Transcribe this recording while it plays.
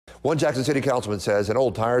One Jackson City councilman says an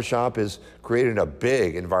old tire shop is creating a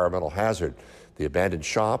big environmental hazard. The abandoned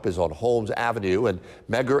shop is on Holmes Avenue and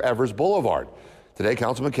Medgar Evers Boulevard. Today,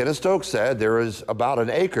 Councilman Kenneth Stokes said there is about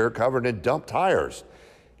an acre covered in dumped tires.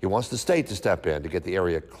 He wants the state to step in to get the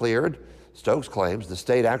area cleared. Stokes claims the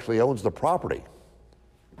state actually owns the property.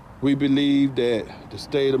 We believe that the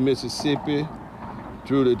state of Mississippi,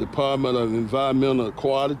 through the Department of Environmental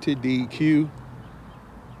Quality, DEQ,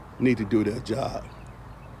 need to do their job.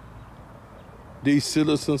 These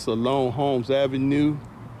citizens along Holmes Avenue,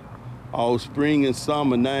 all spring and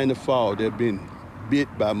summer, and in the fall, they've been bit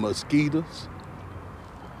by mosquitoes.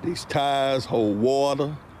 These tires hold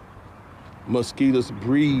water. Mosquitoes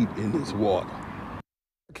breed in this water.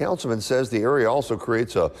 The councilman says the area also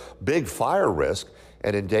creates a big fire risk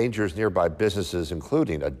and endangers nearby businesses,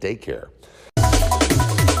 including a daycare.